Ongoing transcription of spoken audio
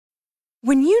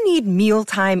When you need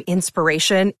mealtime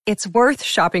inspiration, it's worth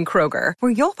shopping Kroger,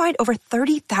 where you'll find over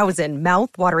 30,000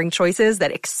 mouth-watering choices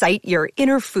that excite your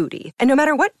inner foodie. And no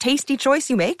matter what tasty choice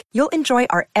you make, you'll enjoy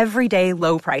our everyday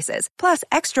low prices, plus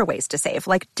extra ways to save,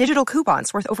 like digital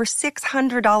coupons worth over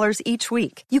 $600 each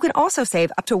week. You can also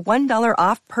save up to $1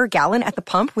 off per gallon at the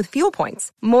pump with fuel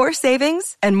points. More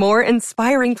savings and more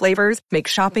inspiring flavors make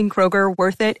shopping Kroger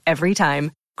worth it every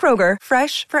time. Kroger,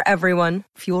 fresh for everyone.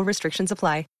 Fuel restrictions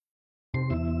apply.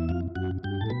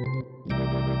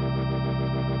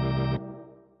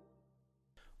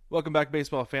 Welcome back,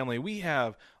 baseball family. We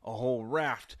have a whole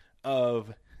raft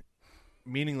of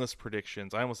meaningless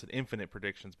predictions. I almost said infinite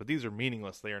predictions, but these are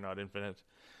meaningless. They are not infinite.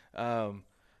 And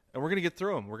we're going to get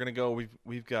through them. We're going to go,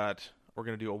 we're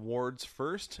going to do awards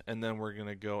first, and then we're going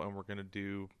to go and we're going to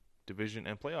do division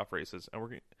and playoff races.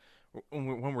 And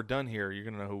when we're done here, you're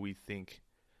going to know who we think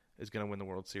is going to win the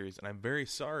World Series. And I'm very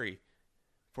sorry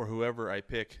for whoever I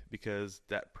pick, because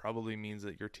that probably means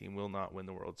that your team will not win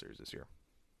the World Series this year.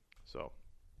 So...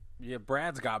 yeah,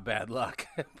 Brad's got bad luck.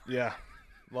 Yeah,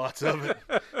 lots of it.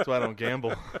 That's why I don't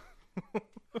gamble.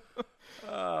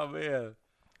 Oh, man.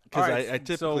 Because I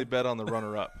typically bet on the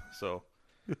runner-up. So,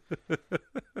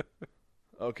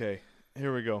 okay,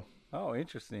 here we go. Oh,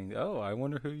 interesting. Oh, I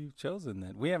wonder who you've chosen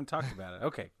then. We haven't talked about it.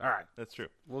 Okay, all right. That's true.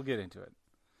 We'll get into it.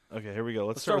 Okay, here we go.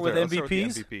 Let's start with let's MVPs? start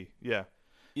with the MVP. Yeah.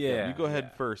 You go ahead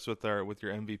yeah. first with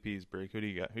your MVPs, Break. Who do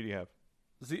you got? Who do you have?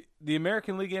 The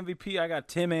American League MVP, I got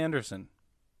Tim Anderson.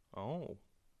 Oh.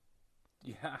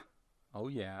 Yeah. Oh,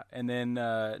 yeah. And then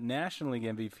National League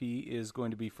MVP is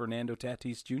going to be Fernando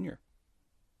Tatis Jr.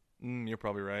 You're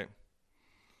probably right.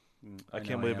 I know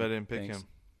can't believe I am. didn't pick Thanks. him.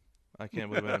 I can't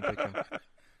believe I didn't pick him.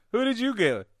 Who did you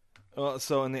give? Well,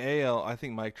 so in the AL, I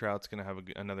think Mike Trout's going to have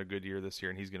another good year this year,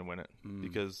 and he's going to win it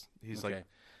because he's Okay.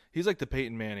 like the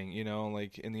Peyton Manning. You know,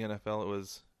 like in the NFL, it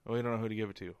was, we don't know who to give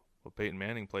it to. Well, Peyton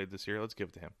Manning played this year. Let's give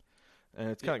it to him. And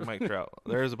it's kind of like Mike Trout.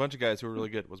 There's a bunch of guys who were really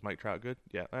good. Was Mike Trout good?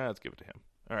 Yeah, let's give it to him.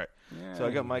 All right. So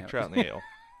I got Mike Trout in the AL.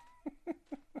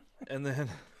 And then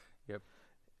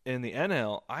in the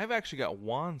NL, I've actually got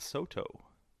Juan Soto.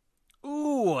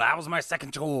 Ooh, that was my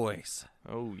second choice.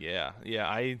 Oh, yeah. Yeah,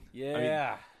 I Yeah.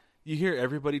 mean, you hear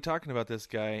everybody talking about this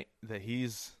guy, that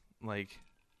he's like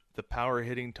the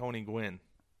power-hitting Tony Gwynn.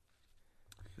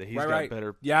 That he's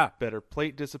got better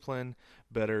plate discipline,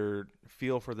 better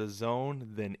feel for the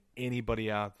zone than anybody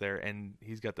out there, and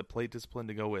he's got the plate discipline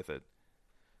to go with it.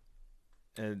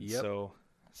 And so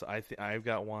I've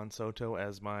got Juan Soto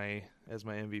as my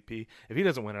MVP. If he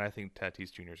doesn't win it, I think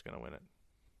Tatis Jr. is going to win it.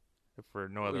 If for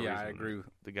no other reason, I agree.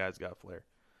 The guy's got flair.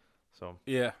 So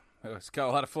yeah, he's got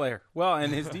a lot of flair. Well,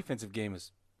 and his defensive game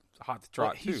is hot to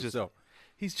trot too.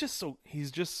 He's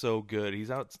just so good. He's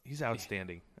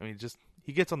outstanding. I mean,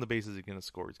 he gets on the bases, he's going to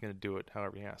score. He's going to do it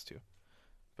however he has to.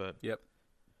 But yeah.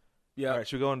 All right,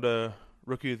 should we go into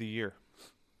Rookie of the Year?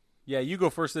 Yeah, you go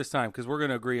first this time because we're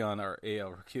going to agree on our AL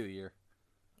Rookie of the Year.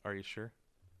 Are you sure?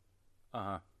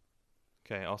 Uh-huh.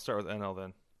 Okay, I'll start with NL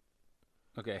then.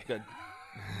 Okay.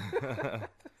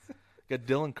 Got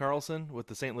Dylan Carlson with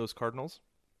the St. Louis Cardinals.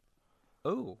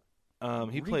 Oh.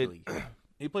 He really?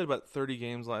 played about 30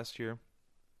 games last year.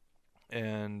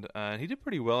 And he did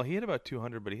pretty well. He hit about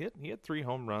 200, but he had 3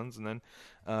 home runs, and then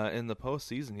in the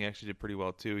postseason he actually did pretty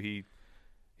well too. He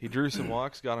drew some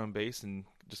walks, got on base, and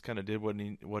just kind of did what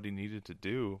he needed to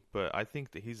do. But I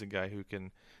think that he's a guy who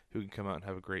can come out and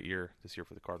have a great year this year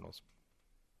for the Cardinals.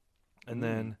 And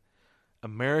then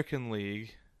American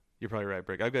League, you're probably right,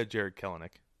 Brick. I've got Jared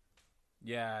Kelenic.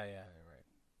 Yeah,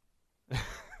 you're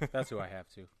right. That's who I have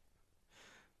too.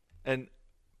 And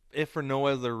if for no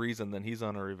other reason than he's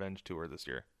on a revenge tour this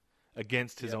year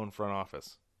against his own front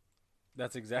office.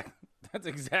 That's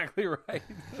exactly right.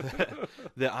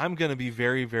 that I'm going to be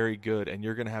very, very good, and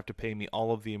you're going to have to pay me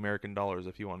all of the American dollars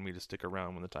if you want me to stick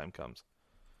around when the time comes.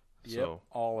 So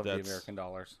all of the American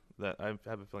dollars. That I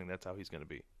have a feeling that's how he's going to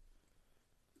be.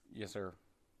 Yes, sir.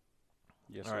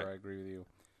 Yes, all sir. right. I agree with you.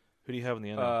 Who do you have in the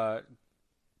NL?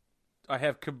 I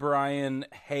have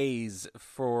Ke'Bryan Hayes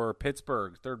for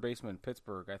Pittsburgh, third baseman,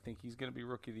 Pittsburgh. I think he's going to be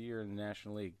Rookie of the Year in the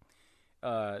National League.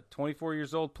 24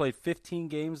 years old, played 15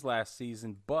 games last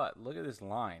season, but look at this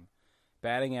line.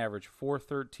 Batting average,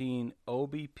 .413,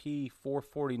 OBP,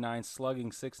 .449,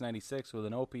 slugging, .696, with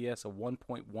an OPS of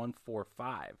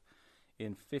 1.145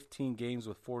 in 15 games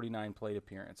with 49 plate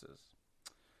appearances.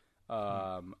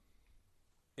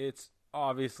 It's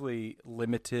obviously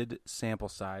limited sample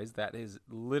size. That is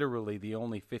literally the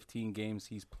only 15 games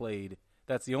he's played.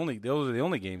 Those are the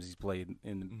only games he's played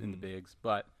in the bigs.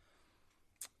 But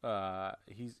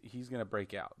he's going to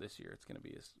break out this year. It's going to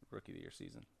be his Rookie of the Year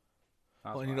season.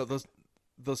 Well, those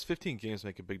those 15 games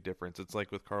make a big difference. It's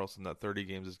like with Carlson, that 30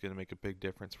 games is going to make a big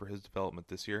difference for his development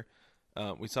this year.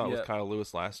 We saw it with Kyle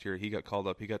Lewis last year. He got called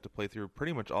up. He got to play through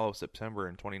pretty much all of September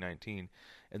in 2019,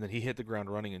 and then he hit the ground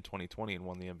running in 2020 and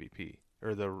won the MVP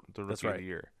or the Rookie of the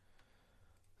Year.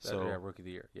 Rookie of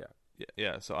the Year.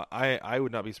 Yeah. So I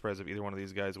would not be surprised if either one of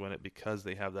these guys win it because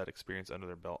they have that experience under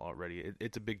their belt already.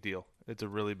 It's a big deal. It's a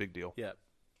really big deal.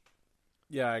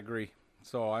 Yeah, I agree.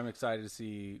 So I'm excited to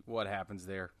see what happens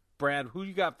there. Brad, who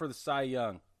you got for the Cy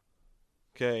Young?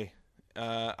 Okay.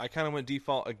 I kind of went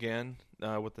default again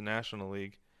with the National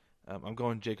League. I'm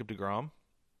going Jacob deGrom.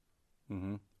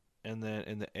 Mm-hmm. And then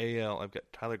in the AL, I've got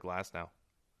Tyler Glasnow.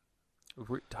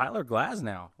 Tyler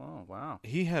Glasnow. Oh, wow.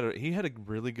 He had a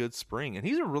really good spring, and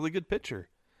he's a really good pitcher.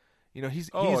 You know, he's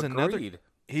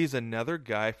another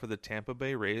guy for the Tampa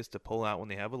Bay Rays to pull out when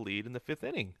they have a lead in the 5th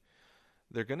inning.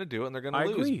 They're going to do it, and they're going to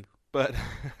lose. Agree.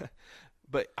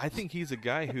 But I think he's a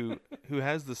guy who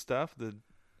has the stuff.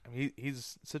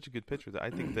 He's such a good pitcher that I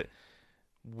think that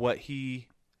what he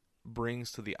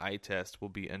brings to the eye test will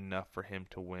be enough for him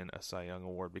to win a Cy Young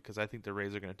award, because I think the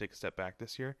Rays are going to take a step back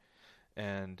this year,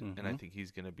 and I think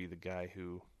he's going to be the guy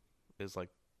who is like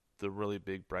the really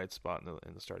big bright spot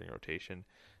in the starting rotation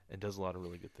and does a lot of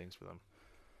really good things for them.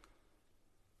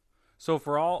 So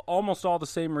for almost all the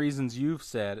same reasons you've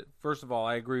said, first of all,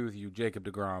 I agree with you. Jacob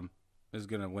deGrom is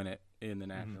going to win it in the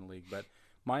National League, but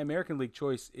my American League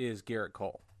choice is Garrett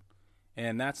Cole.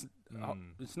 And that's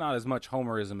it's not as much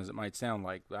homerism as it might sound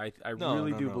like. I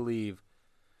really do believe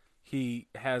he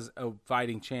has a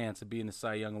fighting chance of being the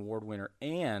Cy Young Award winner.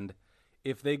 And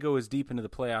if they go as deep into the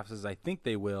playoffs as I think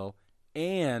they will,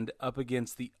 and up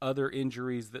against the other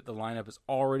injuries that the lineup is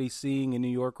already seeing in New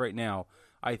York right now,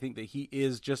 I think that he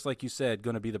is, just like you said,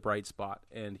 going to be the bright spot.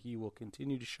 And he will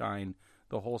continue to shine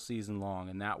the whole season long,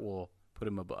 and that will put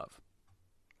him above.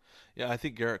 Yeah, I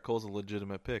think Garrett Cole's a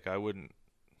legitimate pick. I wouldn't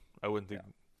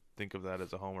think of that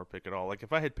as a homer pick at all. Like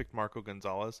if I had picked Marco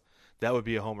Gonzalez, that would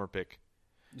be a homer pick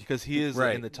because he is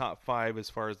in the top 5 as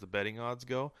far as the betting odds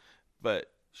go.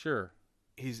 But sure,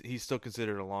 he's still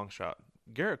considered a long shot.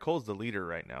 Garrett Cole's the leader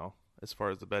right now as far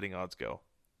as the betting odds go.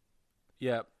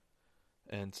 Yep.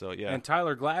 And so and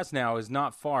Tyler Glasnow is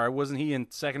not far. Wasn't he in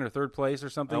 2nd or 3rd place or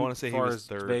something? I want to say he was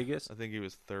 3rd. Vegas. I think he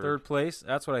was 3rd. 3rd place.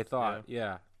 That's what I thought.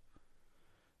 Yeah.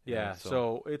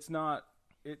 So it's not.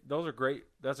 Those are great.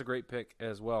 That's a great pick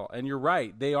as well. And you're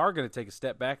right. They are going to take a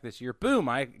step back this year. Boom.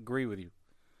 I agree with you.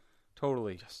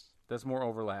 Totally. That's more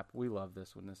overlap. We love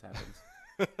this when this happens.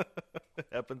 It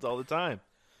happens all the time.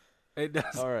 It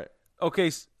does. All right.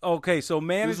 Okay. So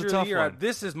manager of the year. One.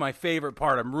 This is my favorite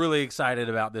part. I'm really excited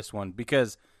about this one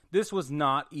because this was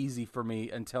not easy for me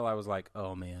until I was like,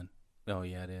 oh, man. Oh,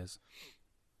 yeah, it is.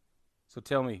 So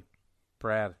tell me,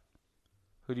 Brad,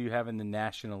 who do you have in the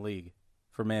National League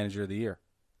for manager of the year?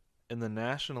 In the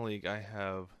National League, I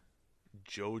have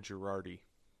Joe Girardi.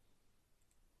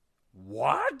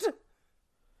 What?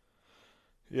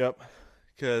 Yep,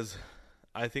 because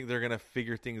I think they're going to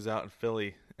figure things out in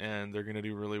Philly, and they're going to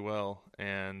do really well,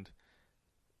 and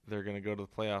they're going to go to the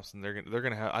playoffs, and they're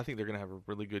going to have. I think they're going to have a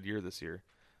really good year this year.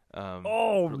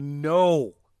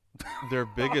 No! Their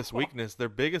biggest weakness is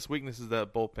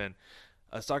that bullpen.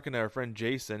 I was talking to our friend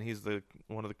Jason. He's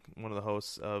one of the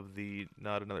hosts of the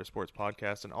Not Another Sports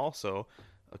podcast, and also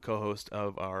a co-host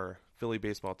of our Philly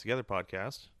Baseball Together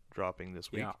podcast, dropping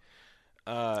this week.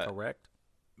 Yeah. Correct.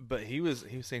 But he was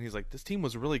saying, he's like, this team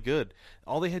was really good.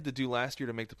 All they had to do last year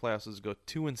to make the playoffs was go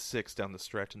 2-6 down the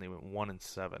stretch, and they went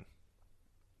 1-7.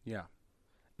 Yeah.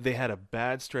 They had a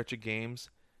bad stretch of games,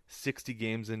 60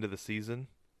 games into the season.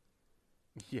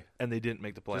 Yeah. And they didn't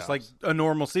make the playoffs. Just like a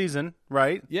normal season,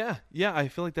 right? Yeah. I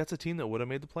feel like that's a team that would have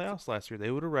made the playoffs last year.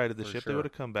 They would have righted the ship. Sure. They would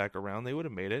have come back around. They would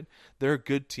have made it. They're a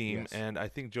good team, Yes. and I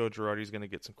think Joe Girardi is going to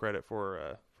get some credit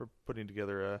for putting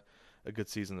together a good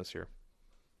season this year.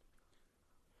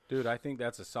 Dude, I think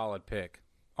that's a solid pick.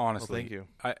 Honestly, well, thank you.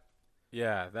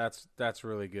 That's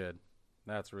really good.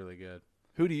 That's really good.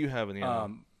 Who do you have in the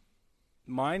NL?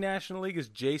 My National League is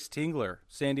Jace Tingler,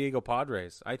 San Diego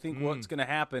Padres. I think what's going to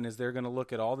happen is they're going to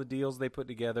look at all the deals they put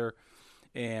together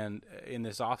and in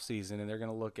this offseason, and they're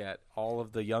going to look at all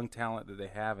of the young talent that they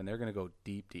have, and they're going to go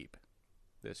deep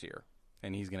this year,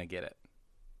 and he's going to get it.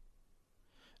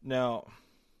 Now,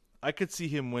 I could see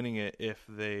him winning it if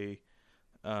they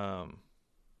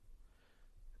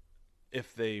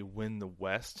win the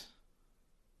West.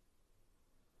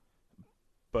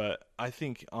 But I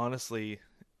think, honestly,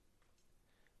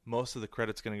 most of the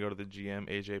credit's going to go to the GM,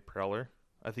 AJ Preller.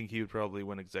 I think he would probably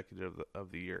win Executive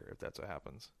of the Year if that's what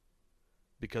happens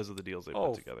because of the deals they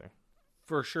put together.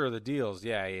 for sure the deals.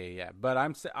 Yeah. But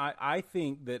I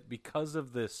think that because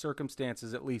of the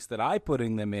circumstances, at least that I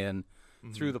putting them in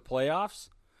through the playoffs,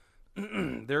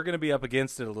 they're going to be up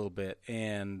against it a little bit,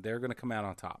 and they're going to come out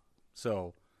on top.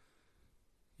 So,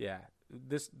 yeah,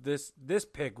 this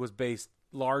pick was based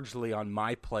largely on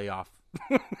my playoff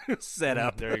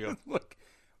setup. There you go. Look,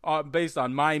 based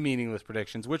on my meaningless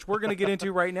predictions, which we're going to get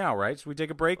into right now, right? Should we take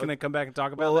a break and then come back and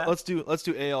talk about that? Let's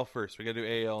do AL first. We got to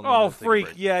do AL. And oh, freak!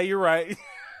 Yeah, you're right.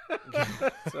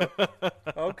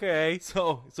 Okay.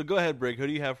 So go ahead, Brig. Who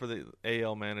do you have for the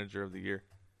AL Manager of the Year?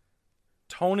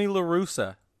 Tony La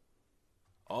Russa.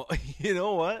 Oh, you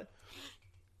know what?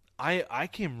 I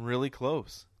came really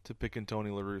close to picking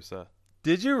Tony La Russa.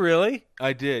 Did you really?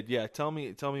 I did. Yeah. Tell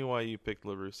me why you picked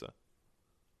La Russa.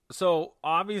 So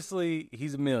obviously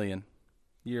he's 1 million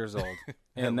years old,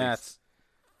 and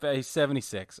he's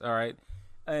 76. All right,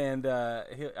 and I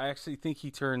actually think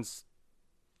he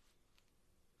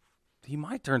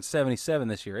might turn 77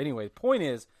 this year. Anyway, the point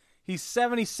is he's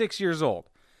 76 years old.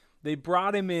 They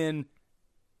brought him in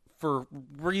for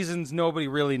reasons nobody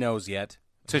really knows yet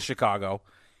to Chicago,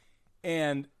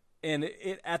 and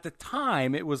at the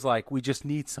time it was like, we just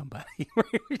need somebody.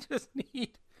 we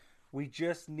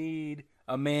just need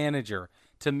a manager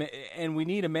and we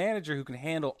need a manager who can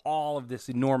handle all of this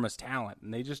enormous talent.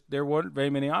 And there weren't very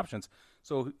many options.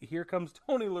 So here comes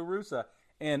Tony La Russa.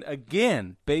 And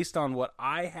again, based on what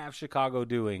I have Chicago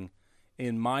doing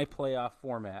in my playoff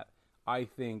format, I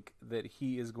think that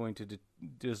he is going to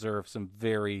deserve some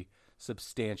very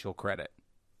substantial credit.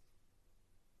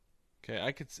 Okay,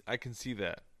 I can see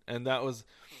that. And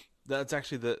that's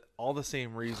actually all the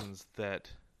same reasons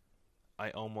that I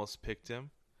almost picked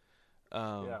him.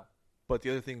 But the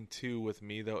other thing too with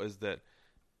me though is that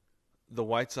the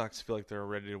White Sox feel like they're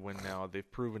ready to win now. They've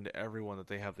proven to everyone that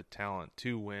they have the talent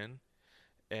to win,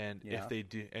 and if they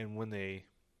do, and when they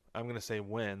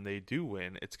do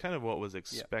win, it's kind of what was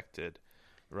expected,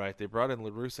 right? They brought in La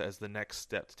Russa as the next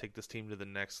step to take this team to the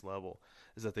next level.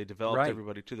 Is that they developed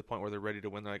everybody to the point where they're ready to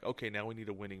win. They're like, okay, now we need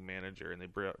a winning manager, and they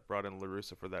brought in La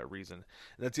Russa for that reason.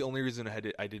 And that's the only reason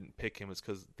I didn't pick him, is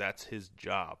because that's his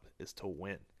job, is to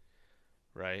win.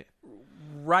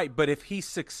 Right, but if he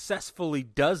successfully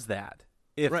does that,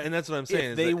 and that's what I'm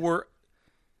saying. I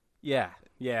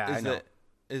know.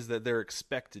 Is that they're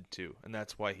expected to, and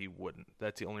that's why he wouldn't.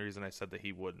 That's the only reason I said that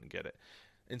he wouldn't get it.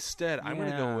 Instead, I'm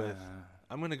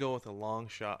gonna go with a long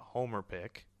shot homer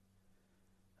pick.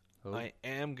 Oh. I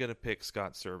am gonna pick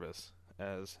Scott Servais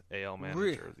as AL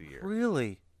Manager of the Year.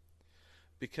 Really?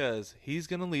 Because he's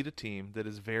gonna lead a team that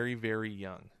is very, very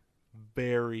young,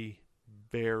 very,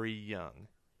 very young,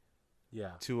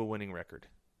 to a winning record.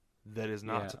 That is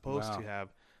not supposed to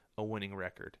have a winning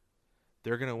record.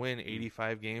 They're going to win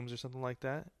 85 games or something like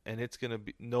that, and it's going to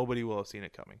be, nobody will have seen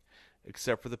it coming,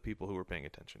 except for the people who were paying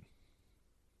attention.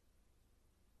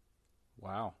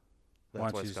 Wow.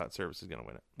 That's why Scott Servais is going to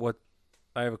win it. What?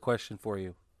 I have a question for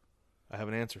you. I have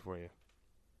an answer for you.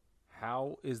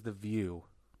 How is the view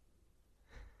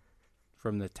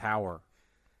from the tower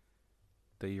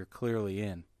that you're clearly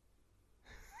in?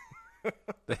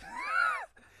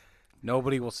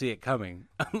 Nobody will see it coming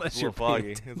unless you're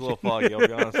foggy. It's a little foggy, I'll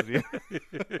be honest with you.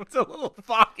 It's a little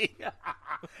foggy.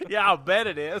 Yeah, I'll bet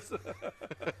it is.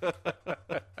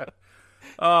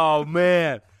 Oh,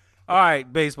 man. All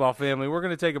right, baseball family, we're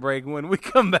going to take a break. When we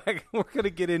come back, we're going to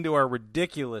get into our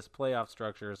ridiculous playoff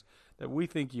structures that we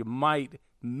think you might,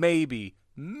 maybe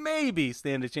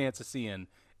stand a chance of seeing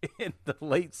in the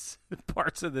late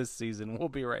parts of this season. We'll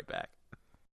be right back.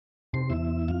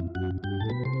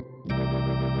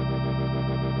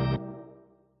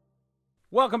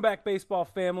 Welcome back, baseball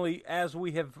family. As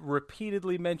we have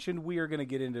repeatedly mentioned, we are going to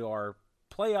get into our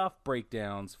playoff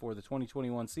breakdowns for the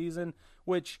 2021 season,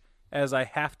 which, as I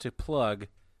have to plug,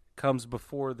 comes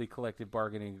before the collective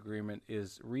bargaining agreement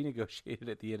is renegotiated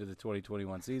at the end of the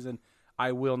 2021 season.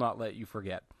 I will not let you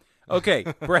forget. Okay,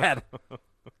 Brad.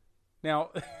 Now,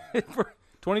 for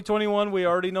 2021, we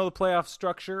already know the playoff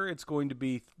structure. It's going to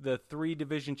be the 3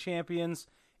 division champions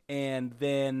and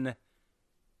then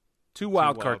 2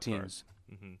 wildcard teams.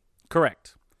 Mm-hmm.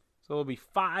 Correct. So there'll be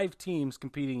 5 teams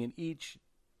competing in each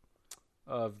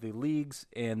of the leagues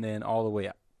and then all the way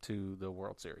up to the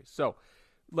World Series. So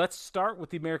let's start with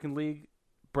the American League.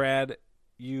 Brad,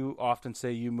 you often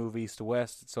say you move east to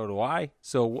west. So do I.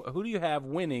 So who do you have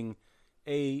winning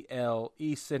AL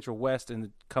East, Central, West,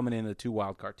 and coming in the 2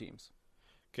 wildcard teams?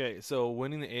 Okay, so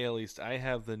winning the AL East, I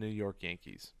have the New York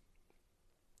Yankees.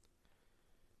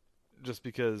 Just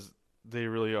because they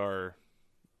really are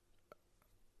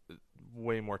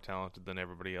way more talented than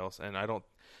everybody else, and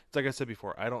it's like I said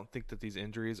before, I don't think that these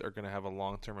injuries are going to have a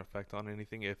long-term effect on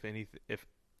anything. If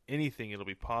anything, it'll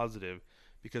be positive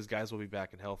because guys will be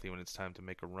back and healthy when it's time to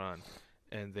make a run,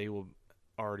 and they will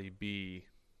already be.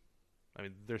 I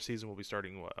mean, their season will be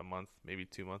starting a month, maybe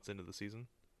 2 months into the season,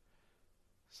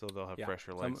 so they'll have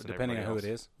fresher legs. Depending on who it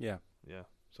is, yeah.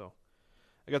 So,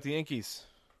 I got the Yankees.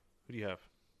 Who do you have?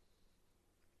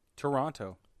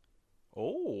 Toronto.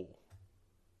 Oh.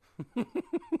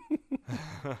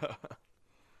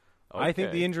 I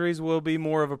think the injuries will be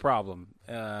more of a problem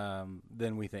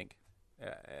than we think.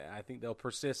 I think they'll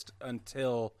persist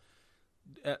until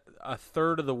a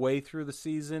third of the way through the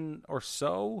season or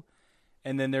so,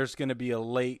 and then there's going to be a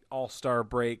late All-Star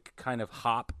break kind of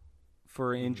hop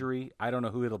for injury. I don't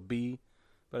know who it'll be,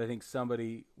 but I think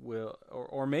somebody will,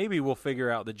 or maybe we'll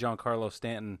figure out that Giancarlo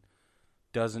Stanton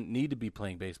doesn't need to be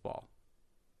playing baseball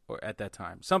or at that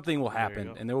time. Something will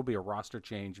happen, and there will be a roster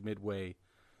change midway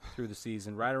through the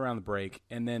season, right around the break,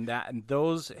 and then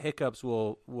those hiccups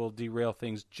will derail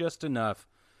things just enough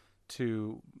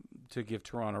to give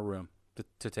Toronto room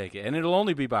to take it. And it'll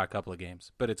only be by a couple of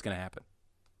games, but it's going to happen.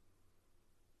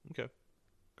 Okay,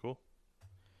 cool.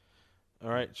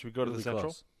 All right, should we go to the Central?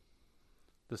 Close.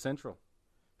 The Central.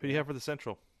 Who do you have for the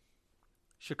Central?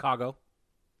 Chicago.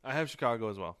 I have Chicago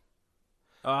as well.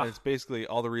 And it's basically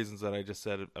all the reasons that I just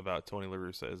said about Tony La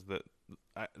Russa is that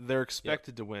they're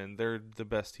expected to win. They're the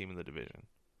best team in the division.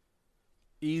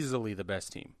 Easily the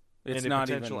best team. It's and a not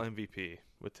potential even... MVP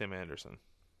with Tim Anderson.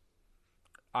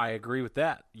 I agree with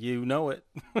that. You know it.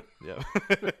 Yeah,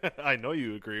 I know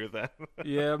you agree with that.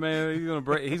 Yeah, man,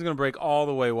 he's gonna break all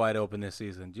the way wide open this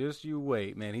season. Just you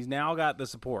wait, man. He's now got the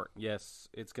support. Yes,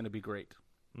 it's gonna be great.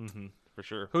 Mm-hmm, for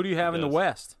sure. Who do you have in the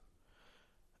West?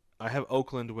 I have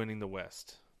Oakland winning the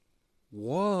West.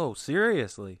 Whoa,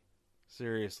 seriously?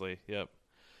 Seriously, yep.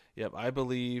 I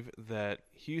believe that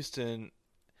Houston.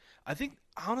 I think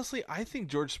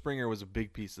George Springer was a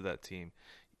big piece of that team.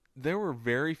 There were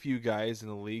very few guys in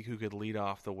the league who could lead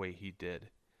off the way he did.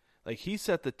 Like, he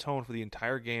set the tone for the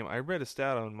entire game. I read a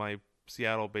stat on my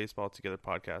Seattle Baseball Together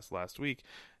podcast last week,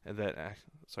 and I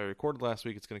recorded last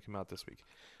week. It's going to come out this week.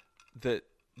 That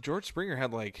George Springer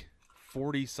had like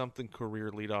 40-something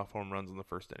career leadoff home runs in the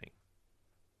first inning.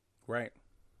 Right.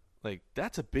 Like,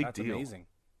 that's a big deal. That's amazing.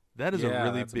 That is a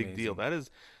really big deal. That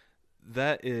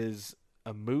is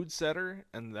a mood setter,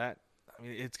 and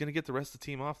it's going to get the rest of the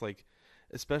team off. Like,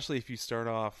 especially if you start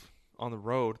off on the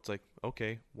road, it's like,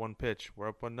 okay, one pitch, we're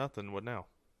up 1-0. What now?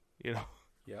 You know.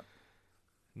 Yep.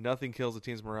 Nothing kills a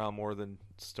team's morale more than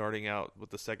starting out with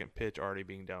the second pitch already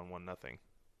being down 1-0.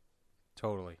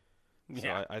 Totally. So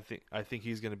yeah. I think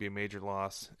he's going to be a major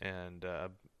loss and a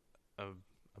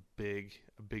big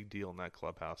deal in that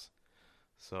clubhouse.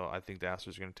 So I think the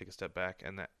Astros are going to take a step back,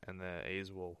 and the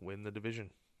A's will win the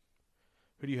division.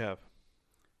 Who do you have?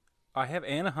 I have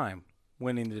Anaheim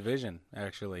winning the division,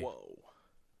 actually. Whoa.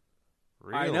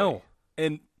 Really? I know.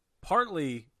 And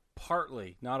partly,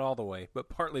 not all the way, but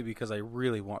partly because I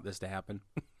really want this to happen.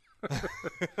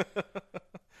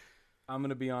 I'm going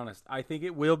to be honest. I think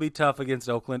it will be tough against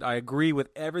Oakland. I agree with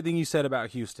everything you said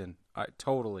about Houston.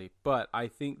 Totally. But I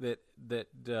think that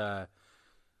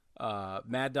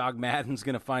Mad Dog Madden's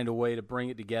going to find a way to bring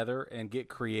it together and get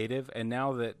creative. And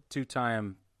now that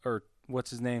two-time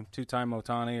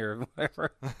Ohtani or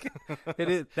whatever it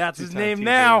is, that's his name TJ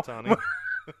now.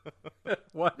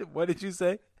 What did you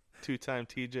say? Two-time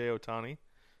TJ Ohtani.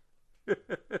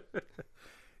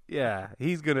 Yeah,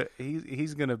 he's gonna.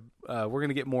 We're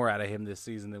gonna get more out of him this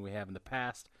season than we have in the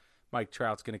past. Mike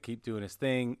Trout's gonna keep doing his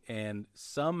thing, and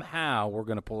somehow we're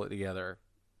gonna pull it together,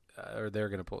 or they're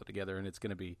gonna pull it together, and it's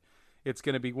gonna be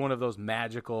one of those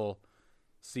magical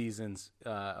seasons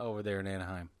over there in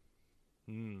Anaheim.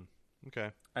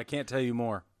 Okay. I can't tell you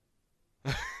more.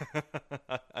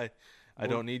 I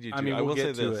don't need you to. I mean, I will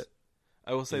get say to this. it.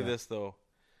 I will say this though,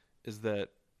 is that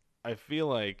I feel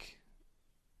like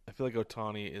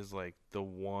Ohtani is like the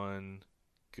one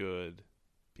good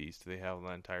piece they have on the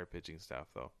entire pitching staff,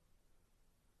 though.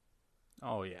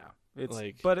 Oh yeah, it's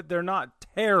like, but they're not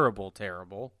terrible.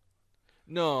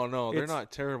 No, they're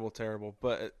not terrible.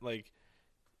 But like,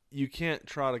 you can't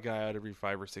trot a guy out every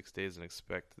 5 or 6 days and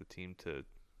expect the team to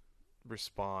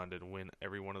respond and win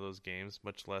every one of those games,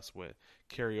 much less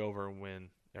carry over and win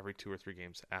every 2 or 3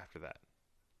 games after that.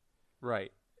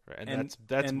 Right. And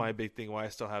that's my big thing. Why I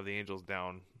still have the Angels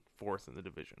down 4th in the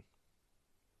division.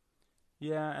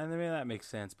 Yeah, and I mean that makes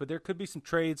sense. But there could be some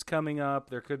trades coming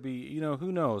up. There could be,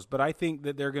 who knows? But I think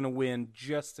that they're going to win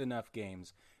just enough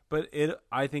games. But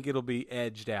I think it'll be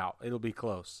edged out. It'll be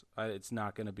close. It's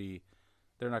not going to be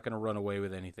They're not going to run away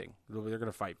with anything. They're going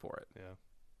to fight for it. Yeah.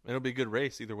 It'll be a good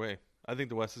race either way. I think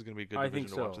the West is going to be a good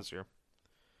division to watch this year.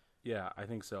 Yeah, I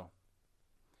think so.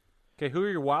 Okay, who are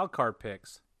your wild card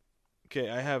picks? Okay,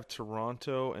 I have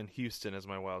Toronto and Houston as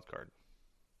my wild card.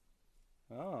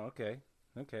 Oh, okay.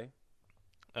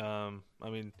 I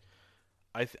mean,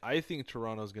 I think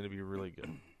Toronto's going to be really good.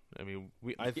 I mean,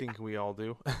 I think we all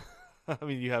do. I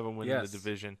mean, you have them winning the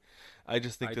division. I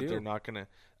just think that they're not going to.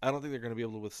 I don't think they're going to be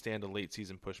able to withstand a late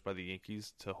season push by the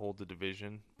Yankees to hold the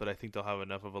division. But I think they'll have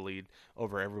enough of a lead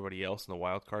over everybody else in the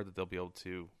wild card that they'll be able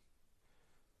to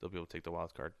take the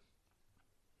wild card.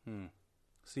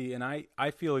 See, and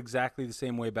I feel exactly the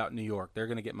same way about New York. They're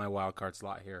going to get my wild card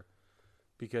slot here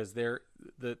because they're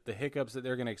the hiccups that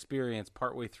they're going to experience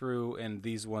partway through, and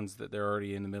these ones that they're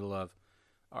already in the middle of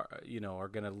are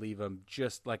going to leave them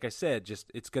just like I said.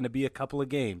 Just it's going to be a couple of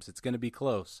games. It's going to be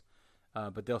close,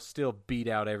 but they'll still beat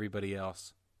out everybody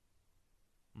else,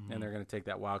 and they're going to take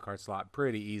that wild card slot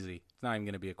pretty easy. It's not even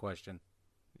going to be a question.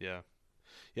 Yeah.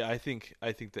 Yeah, I think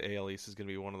the AL East is going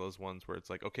to be one of those ones where it's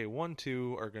like, okay, 1,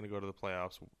 2 are going to go to the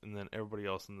playoffs, and then everybody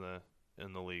else in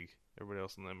the league, everybody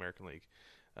else in the American League,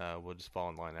 will just fall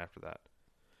in line after that.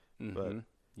 But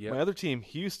my other team,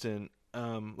 Houston,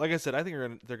 like I said, I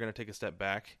think they're going to take a step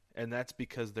back, and that's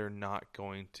because they're not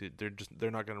going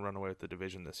to run away with the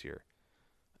division this year.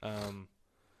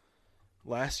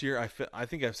 Last year, I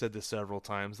think I've said this several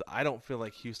times. I don't feel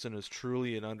like Houston is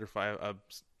truly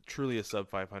truly a sub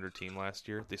 500 team last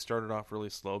year. They started off really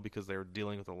slow because they were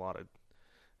dealing with a lot of,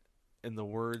 in the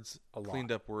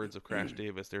cleaned up words of Crash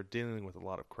Davis, they're dealing with a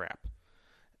lot of crap.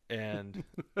 And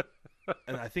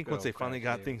I think once they finally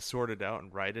got things sorted out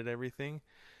and righted everything,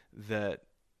 that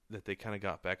they kind of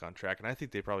got back on track. And I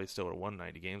think they probably still would have won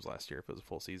 90 games last year if it was a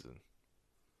full season.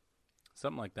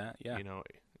 Something like that, yeah.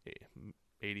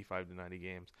 85 to 90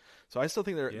 games. So I still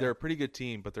think they're a pretty good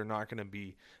team, but they're not going to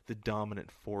be the dominant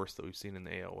force that we've seen in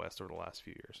the AL West over the last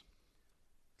few years.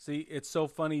 See, it's so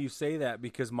funny you say that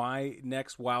because my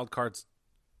next wild card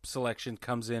selection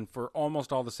comes in for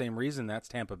almost all the same reason. That's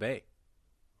Tampa Bay.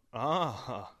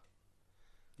 Ah.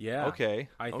 Yeah. Okay.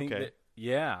 I think that,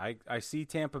 I see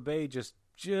Tampa Bay just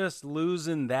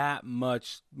losing that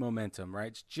much momentum, right?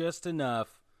 It's just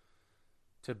enough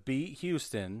to beat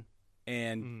Houston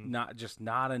and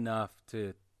not enough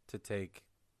to take,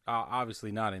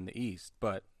 obviously not in the East,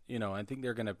 but I think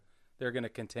they're gonna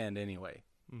contend anyway.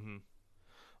 Mm-hmm.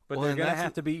 But they're gonna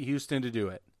have to beat Houston to do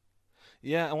it.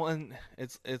 Yeah, well, and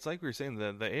it's like we were saying,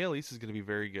 the AL East is going to be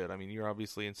very good. I mean, you're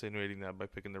obviously insinuating that by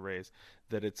picking the Rays,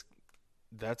 that's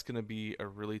going to be a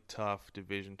really tough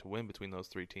division to win between those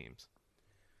three teams.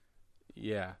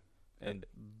 Yeah.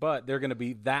 But they're going to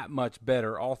be that much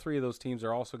better. All three of those teams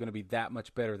are also going to be that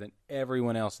much better than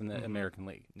everyone else in the American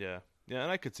League. Yeah, and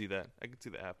I could see that. I could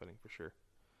see that happening for sure.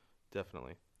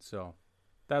 Definitely. So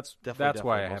that's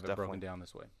why I have it broken down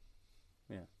this way.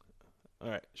 Yeah. All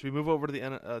right. Should we move over to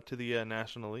the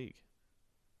National League?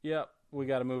 Yep, we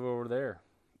got to move over there.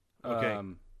 Okay.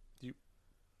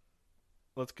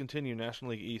 Let's continue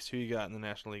National League East. Who you got in the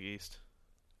National League East?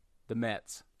 The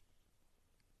Mets.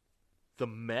 The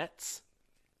Mets?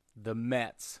 The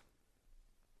Mets.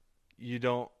 You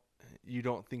don't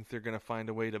think they're going to find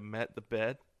a way to Met the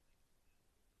bed?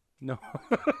 No.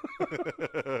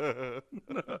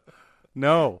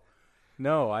 No.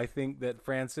 No, I think that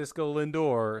Francisco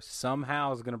Lindor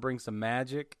somehow is going to bring some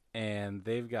magic, and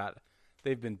they've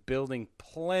been building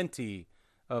plenty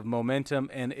of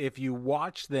momentum, and if you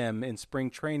watch them in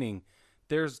spring training,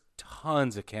 there's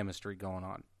tons of chemistry going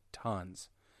on. Tons.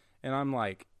 And I'm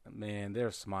like, man,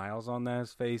 there's smiles on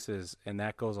those faces, and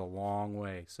that goes a long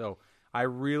way. So I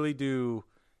really do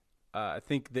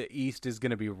think the East is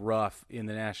going to be rough in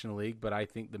the National League, but I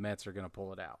think the Mets are going to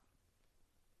pull it out.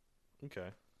 Okay.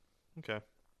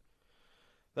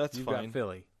 That's You've fine. got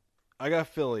Philly. I got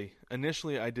Philly.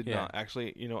 Initially, I did not.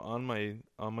 Actually, on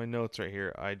my notes right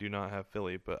here, I do not have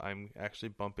Philly, but I'm actually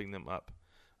bumping them up.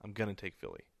 I'm going to take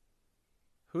Philly.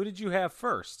 Who did you have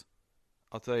first?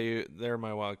 I'll tell you, they're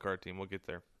my wild card team. We'll get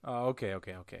there. Oh, okay. All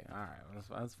right,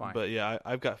 that's fine. But yeah,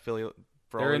 I've got Philly.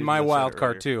 They're in my wild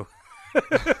card too.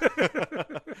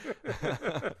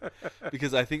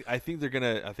 Because I think they're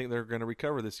gonna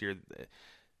recover this year.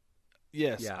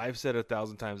 Yes, yeah. I've said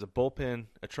 1,000 times, a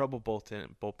trouble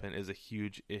bullpen is a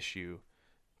huge issue.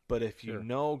 But if you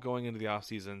know going into the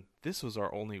offseason, this was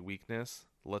our only weakness,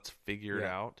 let's figure it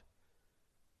out.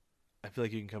 I feel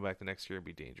like you can come back the next year and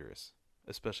be dangerous,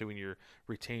 especially when you're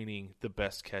retaining the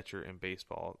best catcher in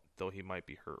baseball, though he might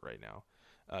be hurt right now.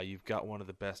 You've got one of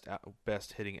the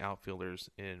best hitting outfielders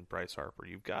in Bryce Harper.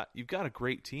 You've got a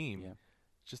great team. Yeah.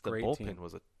 It's just the bullpen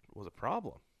was a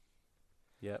problem.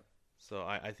 Yep. So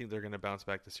I think they're going to bounce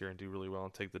back this year and do really well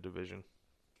and take the division.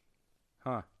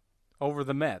 Huh. Over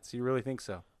the Mets. You really think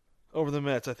so? Over the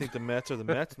Mets. I think the Mets are the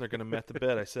Mets, and they're going to Met the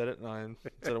bed. I said it, and I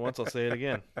said it once. I'll say it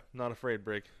again. Not afraid,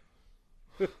 Break.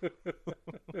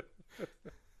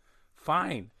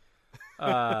 Fine.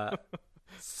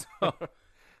 So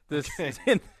this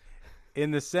Okay.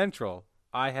 in the Central,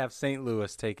 I have St.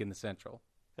 Louis taking the Central.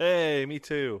 Hey, me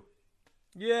too.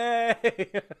 Yay!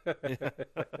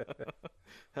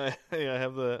 I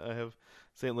have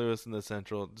St. Louis in the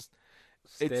Central.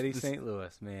 Steady St.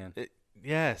 Louis, man.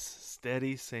 Yes,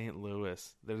 steady St.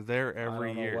 Louis. They're there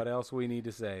every I don't year. know what else we need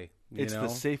to say? It's the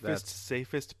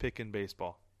safest pick in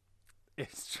baseball.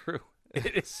 It's true.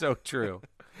 It is so true.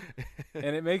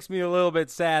 And it makes me a little bit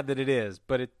sad that it is,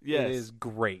 but it is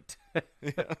great.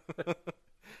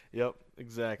 Yep,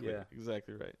 exactly. Yeah.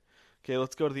 Exactly right. Okay,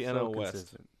 let's go to the NL West.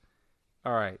 Consistent.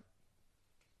 All right.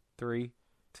 3,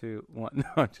 2, 1. No,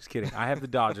 I'm just kidding. I have the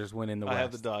Dodgers winning the West. I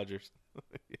have the Dodgers.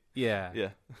 Yeah. Yeah.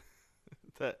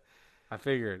 I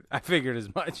figured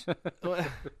as much.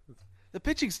 The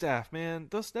pitching staff, man,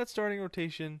 that starting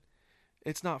rotation,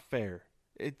 it's not fair.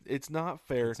 It's not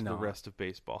fair to the rest of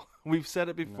baseball. We've said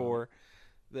it before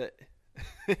that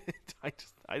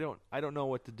I don't know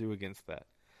what to do against that.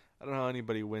 I don't know how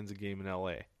anybody wins a game in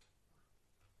LA.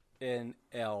 In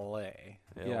LA.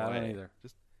 Yeah, I don't either.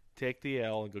 Just take the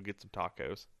L and go get some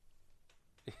tacos.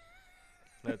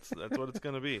 That's what it's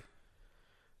going to be.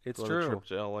 It's what true. The trip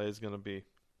to LA is going to be.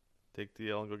 Take the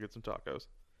L and go get some tacos.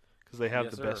 Because they have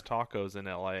the best tacos in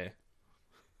LA.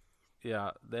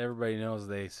 Yeah, everybody knows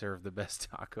they serve the best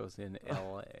tacos in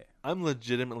LA. I'm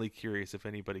legitimately curious if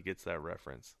anybody gets that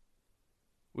reference.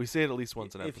 We say it at least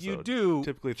once an episode. If you do,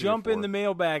 typically jump in the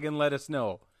mailbag and let us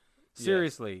know.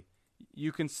 Seriously,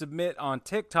 you can submit on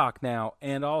TikTok now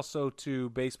and also to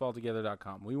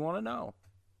baseballtogether.com. We want to know.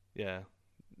 Yeah.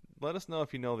 Let us know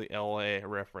if you know the LA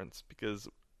reference because,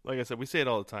 like I said, we say it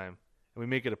all the time. And we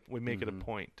make it a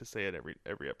point to say it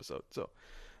every episode. So,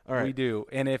 all right. We do.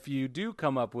 And if you do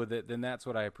come up with it, then that's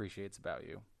what I appreciate about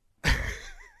you.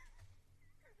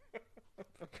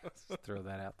 Just throw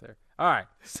that out there. All right.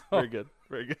 So. Very good.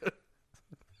 Very good.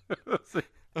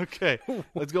 Okay.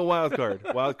 Let's go wild card.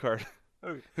 Wild card.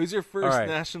 Okay. Who's your first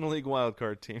National League wild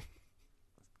card team?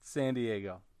 San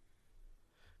Diego.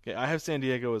 Okay, I have San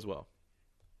Diego as well.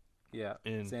 Yeah,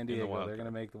 San Diego. They're going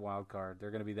to make the wild card.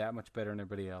 They're going to be that much better than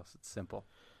everybody else. It's simple.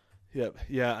 Yep.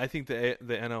 Yeah, I think the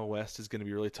NL West is going to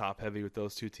be really top heavy with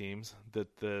those two teams.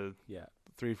 That the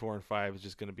 3, 4, and 5 is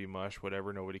just going to be mush.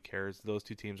 Whatever, nobody cares. Those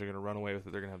two teams are going to run away with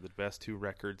it. They're going to have the best two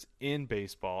records in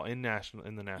baseball, in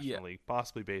the National League,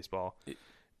 possibly baseball,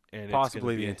 and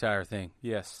possibly the entire thing.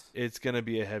 Yes, it's going to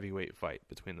be a heavyweight fight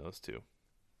between those two.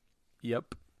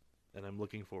 Yep. And I'm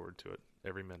looking forward to it,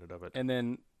 every minute of it. And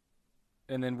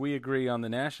then we agree on the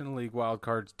National League wild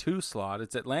card 2 slot.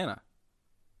 It's Atlanta.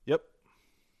 Yep.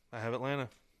 I have Atlanta.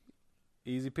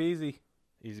 Easy peasy.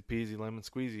 Easy peasy, lemon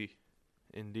squeezy.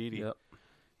 Indeedy. Yep.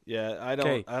 Yeah, I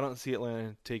don't see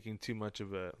Atlanta taking too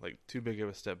big of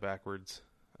a step backwards.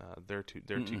 They're too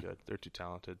good. They're too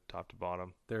talented, top to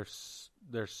bottom.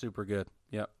 They're super good.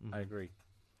 Yep, I agree.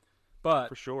 But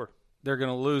for sure, they're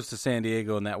going to lose to San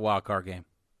Diego in that wild card game.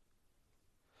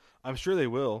 I'm sure they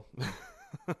will.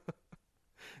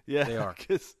 Yeah, they are.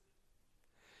 Because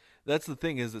that's the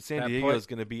thing is that San Diego is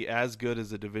going to be as good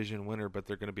as a division winner, but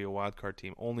they're going to be a wild card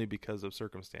team only because of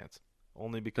circumstance.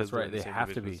 Only because that's right. They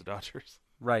have to be the Dodgers.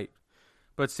 Right,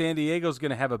 but San Diego's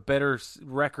going to have a better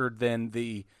record than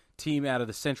the team out of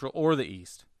the Central or the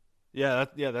East. Yeah,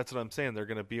 that's what I'm saying. They're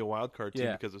going to be a wild card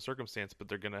team because of circumstance, but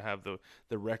they're going to have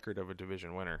the record of a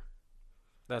division winner.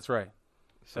 That's right.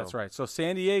 That's right. So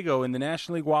San Diego in the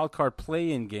National League wild card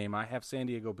play-in game, I have San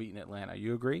Diego beating Atlanta.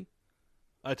 You agree?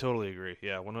 I totally agree.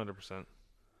 Yeah, 100%.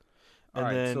 All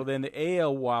right. So then the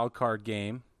AL wild card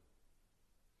game.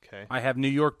 Okay. I have New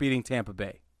York beating Tampa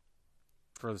Bay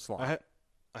for the slot.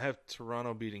 I have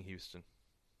Toronto beating Houston.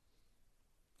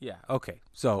 Yeah. Okay.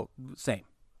 So same.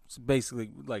 It's basically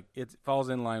like it falls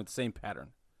in line with the same pattern.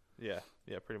 Yeah.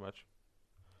 Yeah. Pretty much.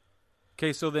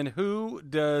 Okay. So then, who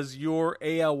does your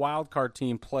AL wildcard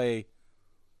team play?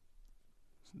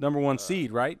 Number 1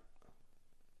 seed, right?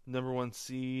 Number 1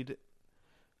 seed.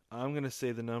 I'm gonna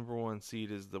say the number 1 seed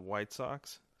is the White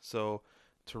Sox. So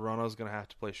Toronto's gonna have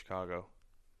to play Chicago.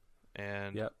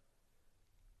 And yep.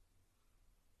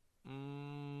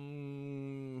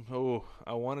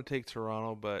 I want to take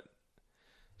Toronto, but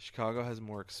Chicago has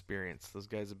more experience. Those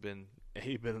guys have been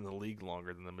in the league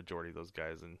longer than the majority of those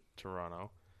guys in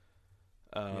Toronto.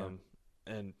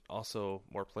 And also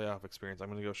more playoff experience. I'm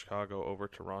going to go Chicago over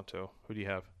Toronto. Who do you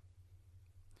have?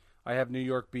 I have New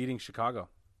York beating Chicago.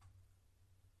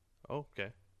 Oh,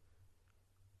 okay.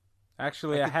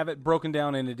 Actually, I have it broken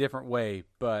down in a different way,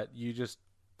 but you just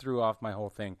threw off my whole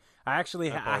thing. I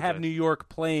actually I have New York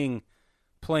playing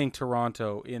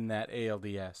Toronto in that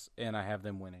ALDS, and I have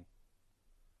them winning.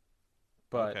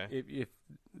 But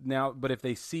if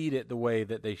they seed it the way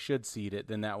that they should seed it,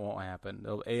 then that won't happen.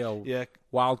 The AL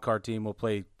wildcard team will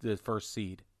play the first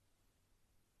seed.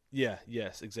 Yeah.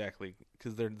 Yes. Exactly.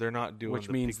 Because they're not doing which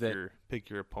means pick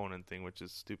your opponent thing, which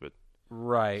is stupid.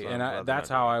 Right, So and that's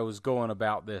how I was going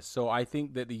about this. So I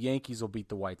think that the Yankees will beat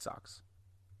the White Sox,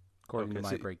 according to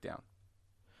my breakdown.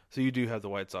 So you do have the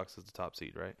White Sox as the top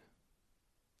seed, right?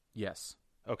 Yes.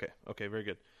 Okay, very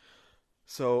good.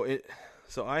 So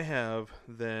I have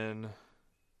the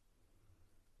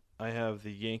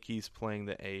Yankees playing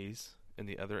the A's in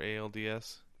the other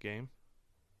ALDS game.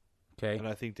 Okay. And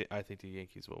I think the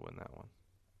Yankees will win that one.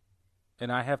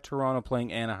 And I have Toronto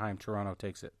playing Anaheim. Toronto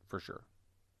takes it for sure.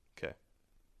 Okay.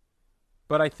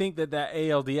 But I think that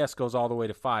ALDS goes all the way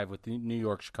to 5 with the New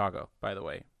York Chicago, by the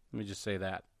way. Let me just say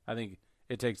that. I think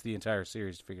it takes the entire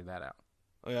series to figure that out.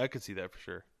 Oh, yeah, I could see that for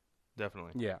sure.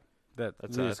 Definitely. Yeah.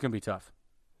 It's going to be tough.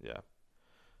 Yeah.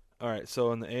 All right,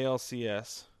 so in the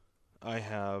ALCS, I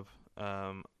have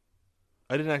I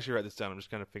didn't actually write this down. I'm just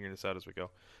kind of figuring this out as we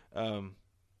go.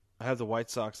 I have the White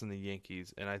Sox and the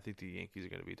Yankees, and I think the Yankees are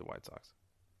going to beat the White Sox.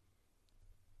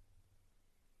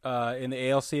 In the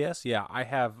ALCS, yeah, I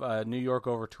have New York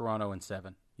over Toronto in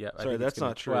 7. Yeah, sorry, that's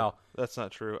not true. Well, that's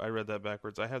not true. I read that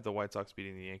backwards. I have the White Sox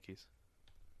beating the Yankees.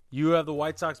 You have the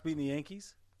White Sox beating the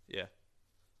Yankees? Yeah.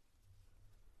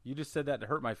 You just said that to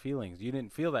hurt my feelings. You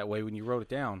didn't feel that way when you wrote it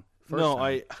down. No,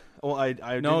 time.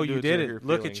 I no, didn't you didn't.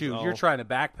 Look at you. You're trying to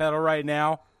backpedal right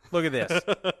now. Look at this.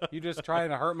 You just trying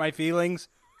to hurt my feelings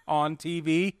on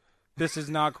TV. This is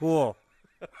not cool.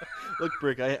 Look,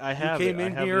 Brick, I have you came it.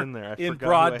 in I have here it in there. in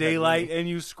broad daylight and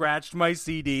you scratched my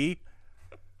CD.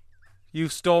 You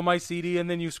stole my CD and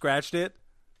then you scratched it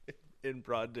in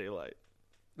broad daylight.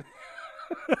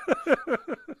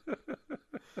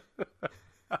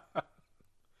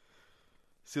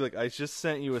 See, look, I just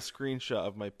sent you a screenshot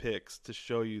of my picks to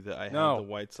show you that I have the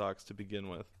White Sox to begin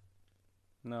with.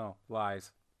 No,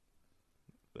 lies.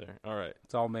 There. All right.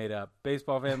 It's all made up.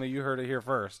 Baseball family, you heard it here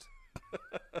first.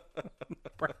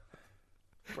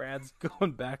 Brad's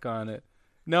going back on it.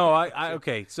 No,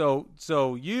 okay. So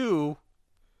you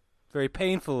very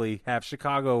painfully have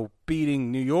Chicago beating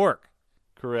New York.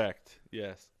 Correct.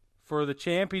 Yes. For the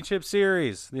championship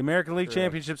series, the American League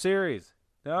Championship Series.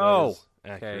 No.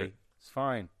 Okay. It's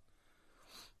fine.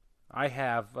 I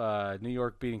have New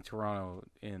York beating Toronto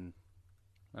in,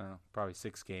 I don't know, probably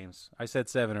 6 games. I said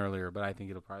 7 earlier, but I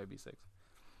think it'll probably be 6.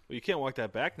 Well, you can't walk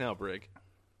that back now, Brig.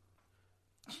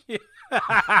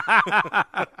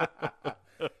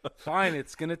 Fine,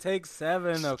 it's going to take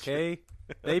 7, okay?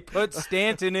 They put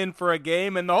Stanton in for a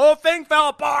game, and the whole thing fell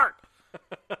apart.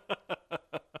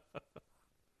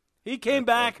 He came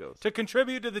back to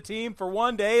contribute to the team for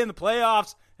one day in the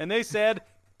playoffs, and they said,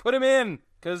 put him in,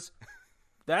 because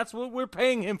that's what we're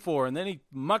paying him for. And then he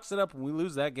mucks it up, and we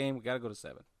lose that game. We got to go to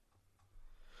 7.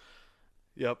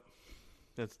 Yep.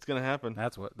 It's going to happen.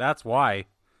 That's why.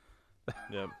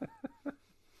 Yep.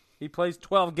 He plays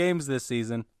 12 games this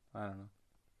season. I don't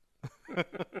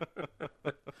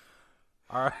know.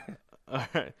 All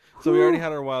right. So we already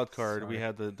had our wild card. Sorry. We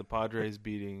had the Padres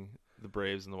beating the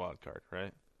Braves in the wild card,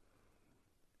 right?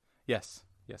 Yes,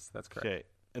 that's correct. Okay.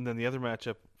 And then the other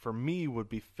matchup for me would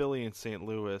be Philly and St.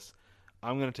 Louis.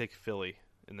 I'm going to take Philly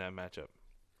in that matchup.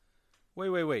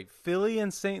 Wait. Philly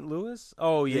and St. Louis?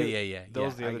 Oh, yeah.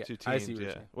 Those are the other two teams. I see what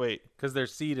you're saying. Wait. Because they're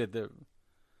seeded.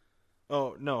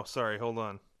 Oh, no. Sorry. Hold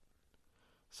on.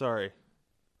 Sorry.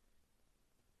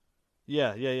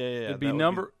 Yeah. It'd be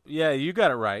yeah, you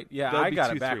got it right. Yeah, I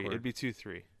got it backward. It'd be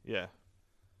 2-3. Yeah.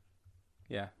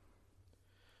 Yeah.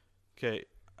 Okay.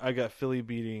 I got Philly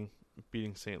beating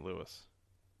St. Louis.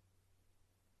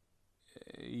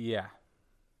 Yeah.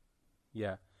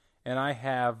 And I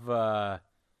have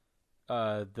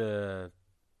the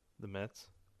Mets.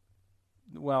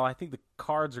 Well, I think the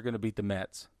Cards are going to beat the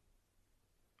Mets.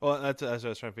 Well, that's what I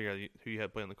was trying to figure out who you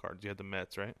had playing the Cards. You had the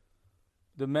Mets, right?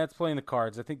 The Mets playing the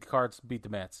Cards. I think the Cards beat the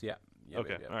Mets. Yeah.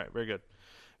 Okay. All right. Very good.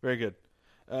 Very good.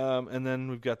 And then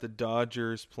we've got the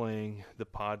Dodgers playing the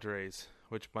Padres,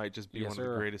 which might just be one of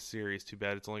the greatest series. Too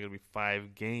bad it's only going to be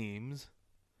 5 games.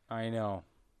 I know.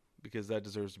 Because that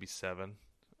deserves to be 7.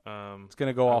 It's going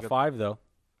to go all 5, though.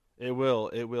 It will.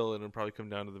 And it'll probably come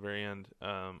down to the very end.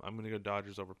 I'm going to go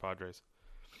Dodgers over Padres.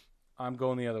 I'm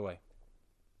going the other way.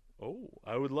 Oh,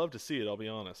 I would love to see it, I'll be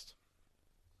honest.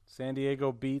 San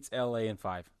Diego beats L.A. in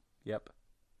 5. Yep.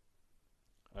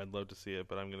 I'd love to see it,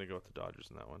 but I'm going to go with the Dodgers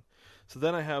in that one. So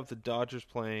then I have the Dodgers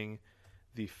playing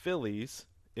the Phillies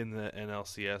in the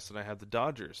NLCS, and I have the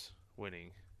Dodgers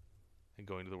winning and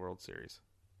going to the World Series.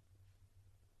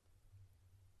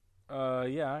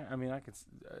 Yeah, I mean, I could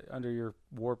under your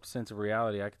warped sense of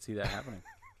reality, I could see that happening.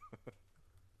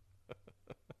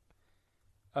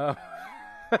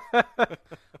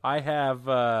 I have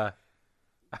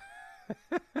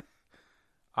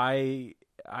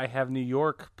I have New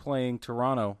York playing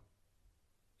Toronto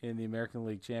in the American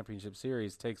League Championship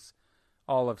Series. Takes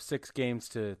all of 6 games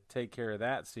to take care of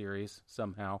that series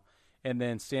somehow, and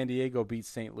then San Diego beats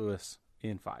St. Louis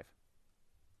in 5.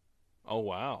 Oh,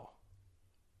 wow.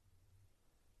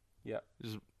 Yep.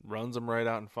 Just runs them right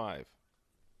out in 5.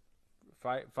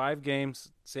 5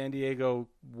 games. San Diego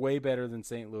way better than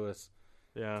St. Louis.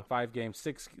 Yeah. 5 games.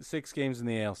 Six games in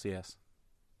the ALCS.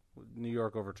 New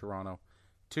York over Toronto.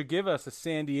 To give us a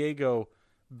San Diego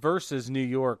versus New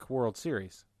York World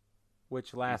Series,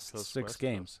 which lasts Coast, 6 West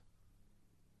games.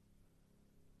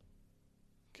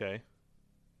 Okay.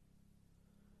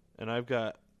 And I've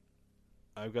got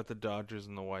the Dodgers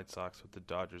and the White Sox, with the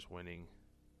Dodgers winning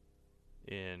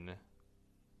in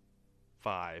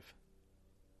 5.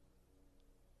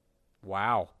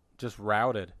 Wow. Just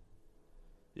routed.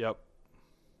 Yep.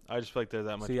 I just feel like they're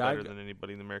that much See, better than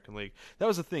anybody in the American League. That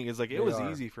was the thing. Is like it They was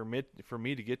are. easy for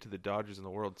me to get to the Dodgers in the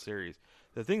World Series.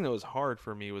 The thing that was hard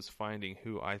for me was finding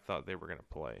who I thought they were going to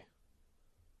play.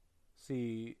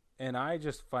 See, and I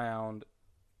just found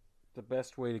the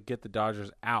best way to get the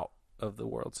Dodgers out of the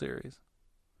World Series.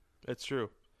 It's true.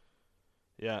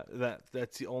 Yeah,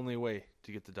 that's the only way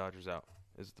to get the Dodgers out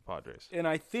is the Padres. And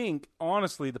I think,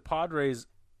 honestly, the Padres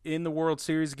in the World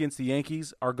Series against the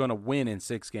Yankees are going to win in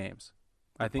 6 games.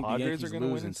 I think the Padres Yankees are gonna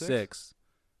lose win in in 6? 6.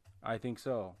 I think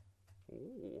so.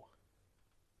 Ooh.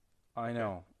 I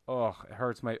know. Oh, it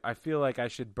hurts I feel like I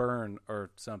should burn or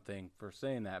something for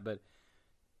saying that, but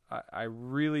I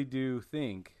really do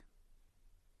think,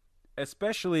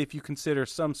 especially if you consider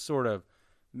some sort of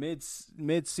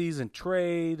mid-season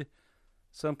trade,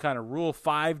 some kind of Rule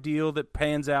 5 deal that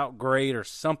pans out great or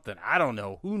something. I don't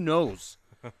know. Who knows?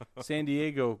 San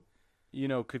Diego,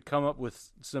 could come up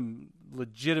with some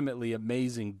legitimately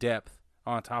amazing depth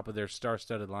on top of their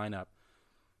star-studded lineup.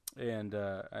 And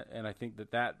I think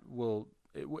that will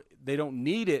they don't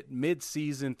need it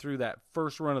mid-season through that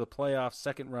first run of the playoffs,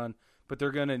 second run, but they're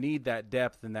going to need that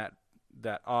depth and that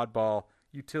oddball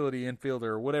utility infielder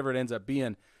or whatever it ends up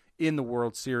being in the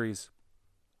World Series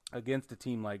against a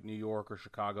team like New York or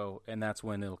Chicago, and that's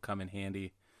when it'll come in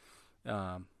handy.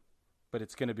 But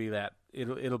it's going to be that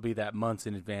it'll be that months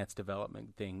in advance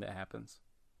development thing that happens.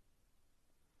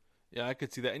 Yeah, I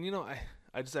could see that. And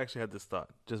I just actually had this thought.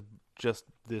 Just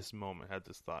this moment had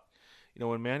this thought.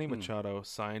 When Manny Machado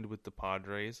signed with the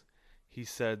Padres, he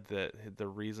said that the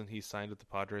reason he signed with the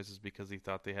Padres is because he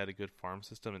thought they had a good farm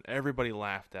system, and everybody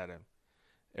laughed at him.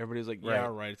 Everybody's like, yeah,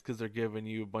 right. It's because they're giving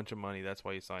you a bunch of money. That's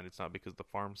why you signed. It's not because of the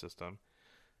farm system.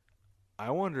 I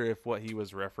wonder if what he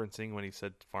was referencing when he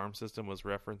said farm system was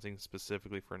referencing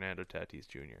specifically Fernando Tatis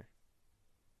Jr.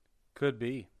 Could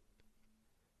be.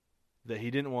 That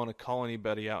he didn't want to call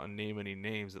anybody out and name any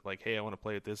names that like, hey, I want to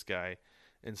play with this guy.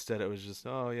 Instead, it was just,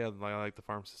 oh, yeah, I like the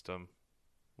farm system.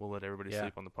 We'll let everybody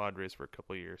sleep on the Padres for a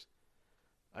couple of years.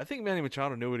 I think Manny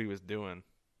Machado knew what he was doing.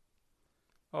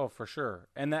 Oh, for sure.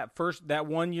 And that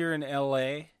 1 year in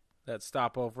L.A., that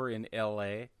stopover in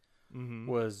L.A.,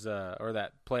 was or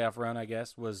that playoff run, I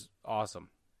guess, was awesome.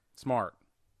 Smart.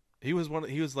 He was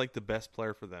like the best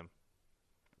player for them.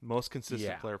 Most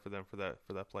consistent player for them for that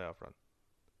playoff run.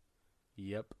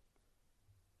 Yep.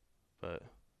 But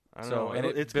I don't know. And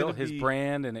it built his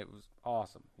brand, and it was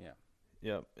awesome. Yeah.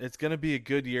 Yep. It's going to be a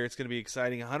good year. It's going to be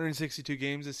exciting. 162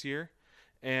 games this year.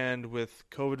 And with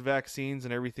COVID vaccines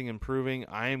and everything improving,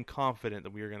 I am confident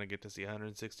that we are going to get to see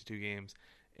 162 games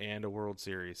and a World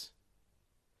Series.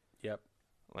 Yep.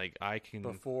 Like I can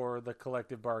before the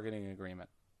collective bargaining agreement.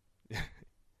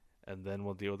 And then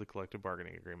we'll deal with the collective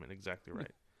bargaining agreement. Exactly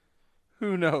right.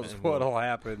 Who knows what'll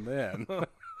happen then?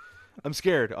 I'm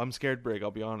scared. I'm scared, Brig. I'll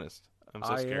be honest. I'm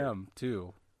so scared. I am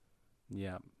too.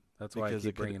 Yeah. That's why I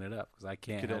keep bringing it up, because I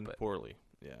can't help it. Could end poorly.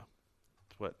 Yeah.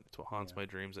 It's what haunts my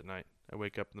dreams at night. I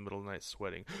wake up in the middle of the night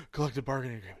sweating. Collective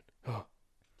bargaining agreement. Oh.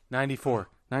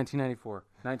 1994.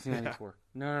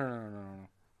 No.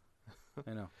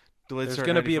 I know. There's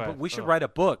going to be we should write a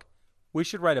book. We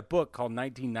should write a book called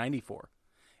 1994.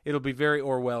 It'll be very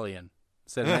Orwellian.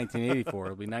 Instead of 1984,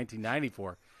 it'll be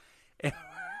 1994.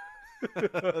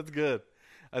 That's good.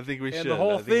 I think we should. The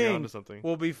whole thing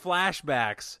will be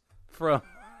flashbacks from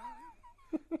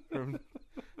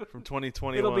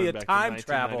 2021. It'll be a back time to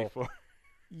travel.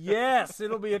 Yes,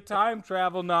 it'll be a time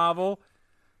travel novel.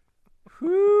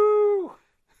 Whoo!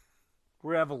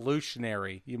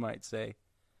 Revolutionary, you might say.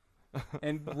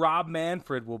 And Rob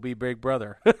Manfred will be Big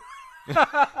Brother.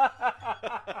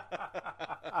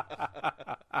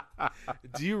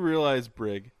 Do you realize,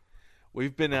 Brig,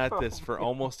 we've been at this for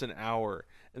almost an hour,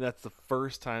 and that's the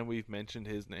first time we've mentioned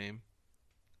his name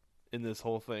in this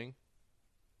whole thing?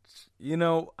 You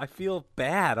know, I feel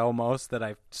bad almost that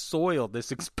I've soiled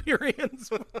this experience.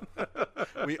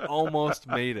 We almost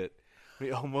made it.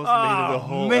 We almost made it a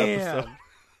whole episode.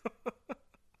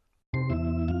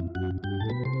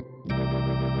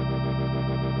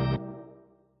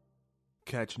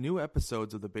 Catch new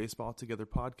episodes of the Baseball Together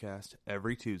podcast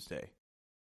every Tuesday.